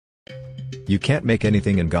You can't make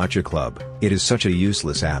anything in Gacha Club. It is such a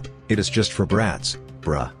useless app. It is just for brats,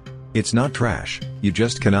 bruh. It's not trash, you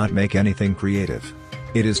just cannot make anything creative.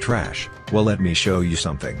 It is trash. Well, let me show you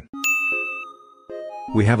something.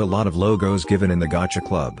 We have a lot of logos given in the Gacha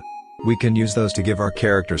Club. We can use those to give our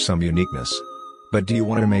character some uniqueness. But do you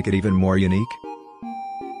want to make it even more unique?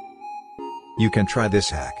 You can try this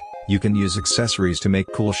hack. You can use accessories to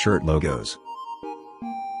make cool shirt logos.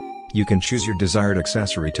 You can choose your desired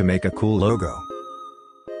accessory to make a cool logo.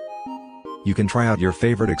 You can try out your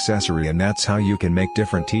favorite accessory, and that's how you can make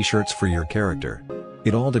different t-shirts for your character.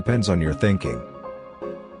 It all depends on your thinking.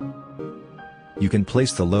 You can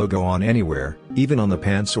place the logo on anywhere, even on the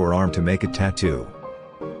pants or arm to make a tattoo.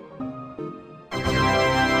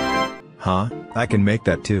 Huh? I can make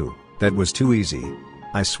that too. That was too easy.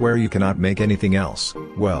 I swear you cannot make anything else.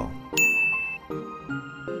 Well.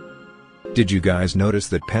 Did you guys notice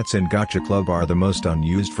that pets in Gacha Club are the most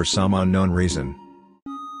unused for some unknown reason?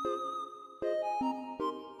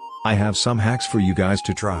 I have some hacks for you guys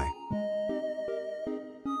to try.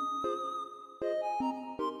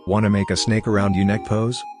 Wanna make a snake around you neck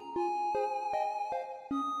pose?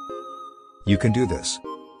 You can do this.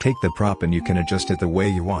 Take the prop and you can adjust it the way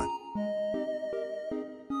you want.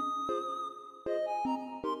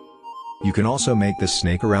 You can also make this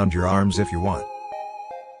snake around your arms if you want.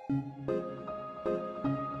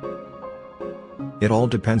 It all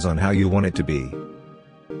depends on how you want it to be.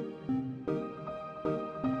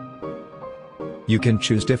 You can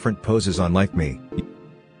choose different poses on like me.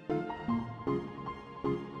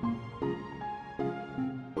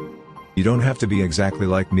 You don't have to be exactly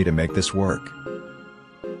like me to make this work.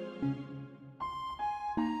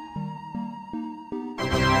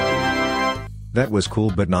 That was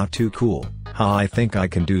cool but not too cool. I think I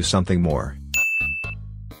can do something more.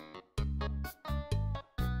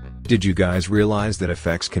 Did you guys realize that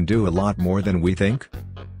effects can do a lot more than we think?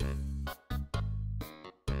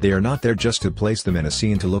 They are not there just to place them in a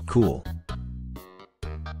scene to look cool.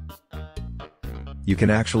 You can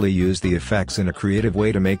actually use the effects in a creative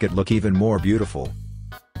way to make it look even more beautiful.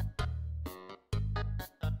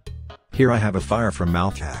 Here I have a fire from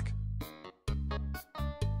mouth hack.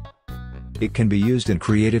 It can be used in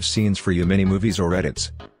creative scenes for your mini movies or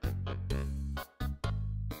edits.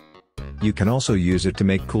 You can also use it to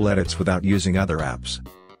make cool edits without using other apps.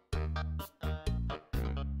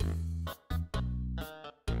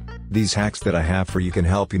 These hacks that I have for you can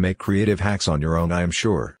help you make creative hacks on your own, I am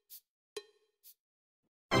sure.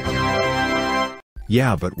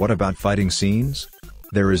 Yeah, but what about fighting scenes?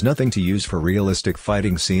 There is nothing to use for realistic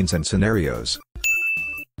fighting scenes and scenarios.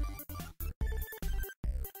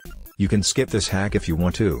 You can skip this hack if you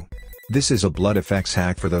want to. This is a blood effects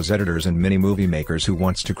hack for those editors and mini movie makers who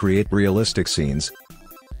wants to create realistic scenes.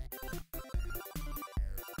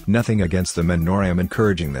 Nothing against them, and nor I am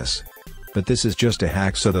encouraging this. But this is just a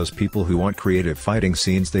hack so those people who want creative fighting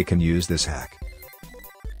scenes, they can use this hack.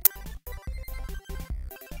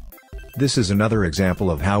 This is another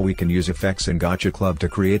example of how we can use effects in Gacha Club to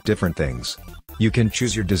create different things. You can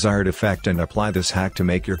choose your desired effect and apply this hack to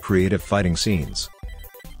make your creative fighting scenes.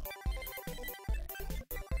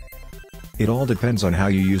 It all depends on how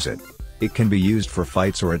you use it. It can be used for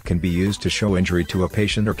fights, or it can be used to show injury to a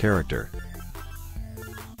patient or character.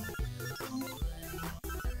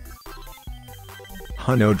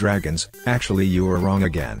 Huh, no dragons, actually you are wrong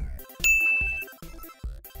again.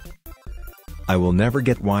 I will never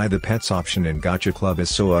get why the pets option in Gacha Club is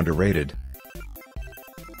so underrated.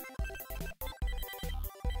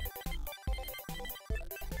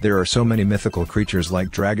 There are so many mythical creatures like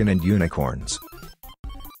dragon and unicorns.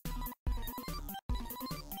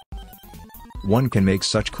 One can make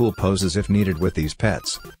such cool poses if needed with these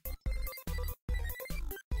pets.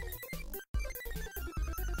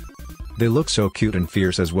 They look so cute and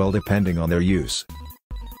fierce as well depending on their use.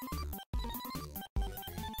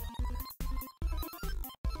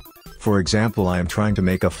 For example, I am trying to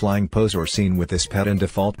make a flying pose or scene with this pet in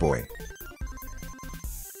Default Boy.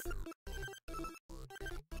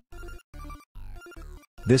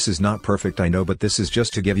 This is not perfect, I know, but this is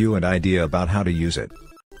just to give you an idea about how to use it.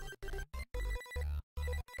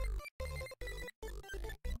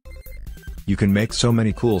 You can make so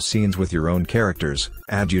many cool scenes with your own characters,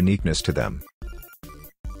 add uniqueness to them.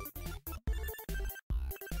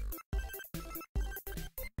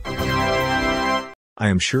 I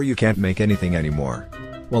am sure you can't make anything anymore.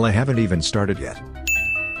 Well, I haven't even started yet.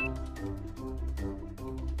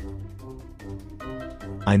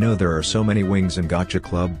 I know there are so many wings in Gacha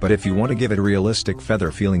Club, but if you want to give it a realistic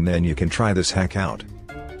feather feeling, then you can try this hack out.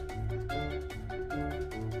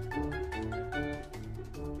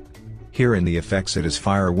 Here in the effects it is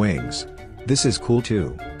fire wings. This is cool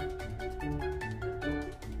too.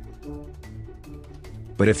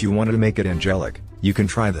 But if you wanted to make it angelic, you can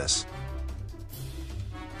try this.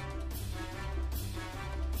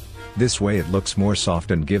 This way it looks more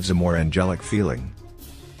soft and gives a more angelic feeling.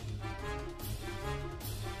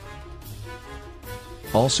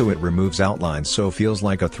 Also it removes outlines so feels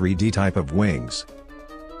like a 3D type of wings.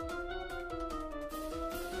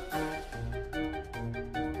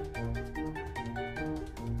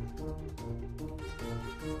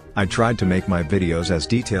 I tried to make my videos as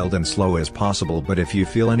detailed and slow as possible, but if you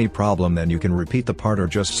feel any problem then you can repeat the part or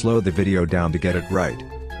just slow the video down to get it right.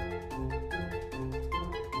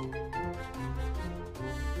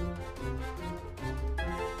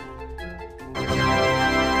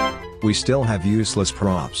 We still have useless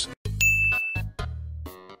props.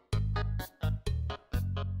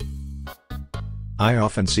 I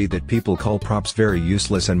often see that people call props very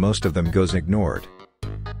useless and most of them goes ignored.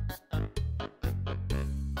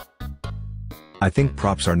 I think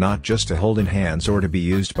props are not just to hold in hands or to be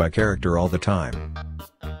used by character all the time.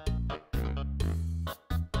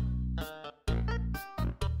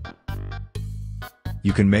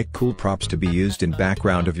 You can make cool props to be used in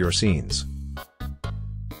background of your scenes.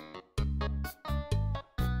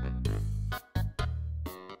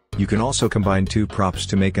 You can also combine two props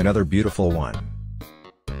to make another beautiful one.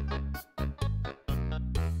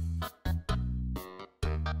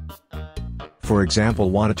 For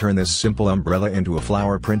example, want to turn this simple umbrella into a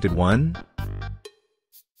flower printed one?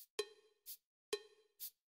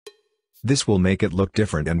 This will make it look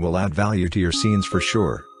different and will add value to your scenes for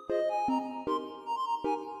sure.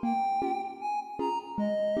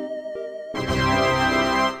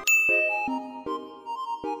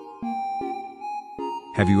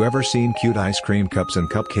 Have you ever seen cute ice cream cups and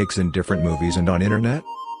cupcakes in different movies and on internet?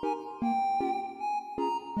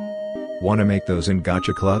 Wanna make those in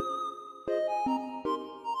Gacha Club?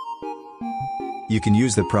 You can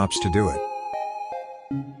use the props to do it.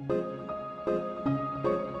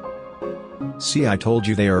 See, I told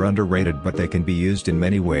you they are underrated, but they can be used in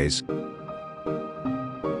many ways.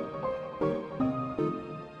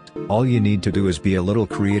 All you need to do is be a little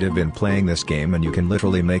creative in playing this game and you can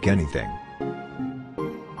literally make anything.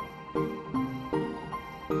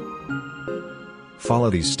 Follow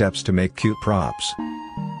these steps to make cute props.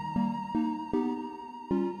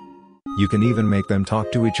 You can even make them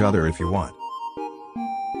talk to each other if you want.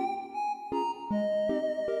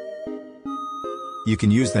 You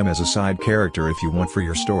can use them as a side character if you want for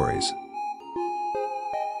your stories.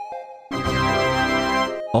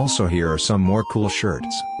 Also, here are some more cool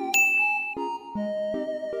shirts.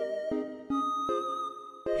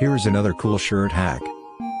 Here's another cool shirt hack.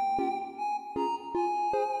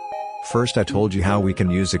 First, I told you how we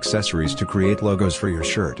can use accessories to create logos for your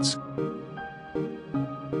shirts.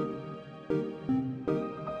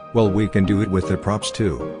 Well, we can do it with the props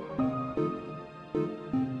too.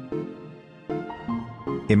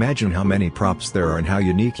 Imagine how many props there are and how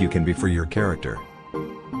unique you can be for your character.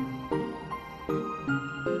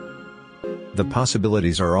 The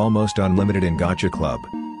possibilities are almost unlimited in Gacha Club.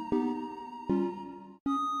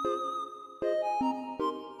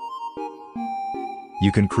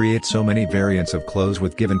 You can create so many variants of clothes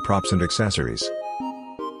with given props and accessories.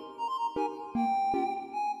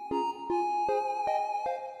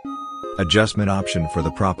 Adjustment option for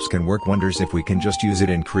the props can work wonders if we can just use it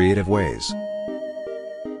in creative ways.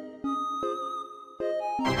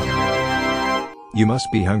 You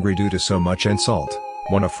must be hungry due to so much insult.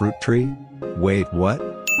 Want a fruit tree? Wait, what?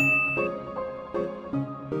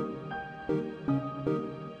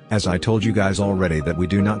 As I told you guys already that we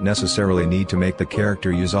do not necessarily need to make the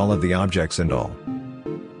character use all of the objects and all.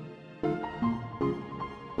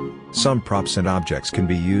 Some props and objects can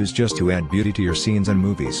be used just to add beauty to your scenes and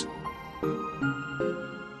movies.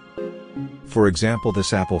 For example,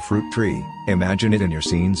 this apple fruit tree, imagine it in your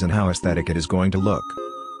scenes and how aesthetic it is going to look.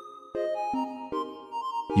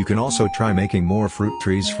 You can also try making more fruit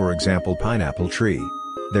trees, for example pineapple tree.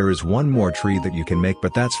 There is one more tree that you can make,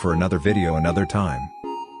 but that's for another video another time.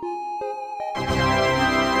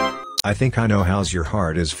 I think I know how's your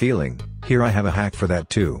heart is feeling. Here I have a hack for that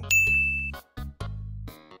too.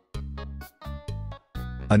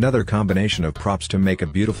 Another combination of props to make a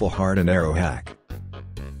beautiful heart and arrow hack.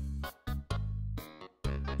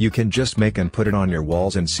 You can just make and put it on your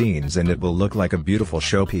walls and scenes and it will look like a beautiful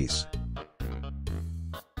showpiece.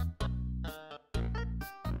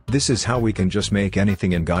 This is how we can just make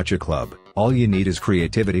anything in Gacha Club. All you need is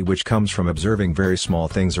creativity, which comes from observing very small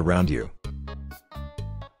things around you.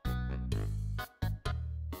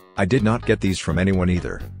 I did not get these from anyone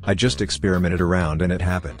either, I just experimented around and it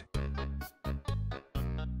happened.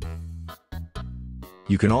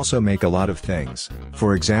 You can also make a lot of things,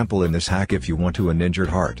 for example in this hack if you want to an injured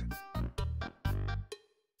heart.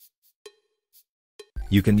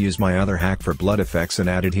 You can use my other hack for blood effects and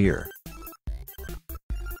add it here.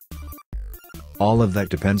 All of that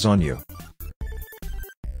depends on you.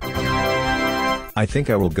 I think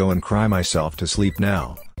I will go and cry myself to sleep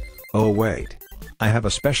now. Oh wait. I have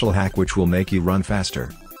a special hack which will make you run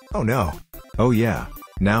faster. Oh no. Oh yeah.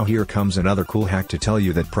 Now here comes another cool hack to tell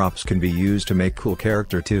you that props can be used to make cool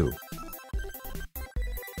character too.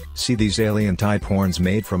 See these alien type horns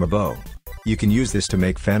made from a bow? You can use this to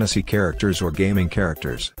make fantasy characters or gaming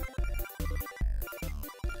characters.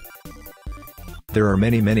 There are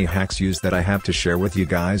many hacks used that I have to share with you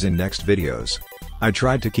guys in next videos. I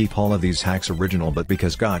tried to keep all of these hacks original, but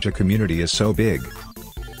because Gacha community is so big,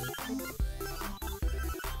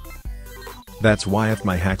 that's why if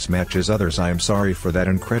my hacks matches others I am sorry for that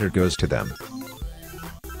and credit goes to them.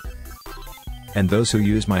 And those who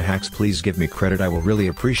use my hacks please give me credit, I will really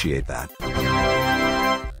appreciate that.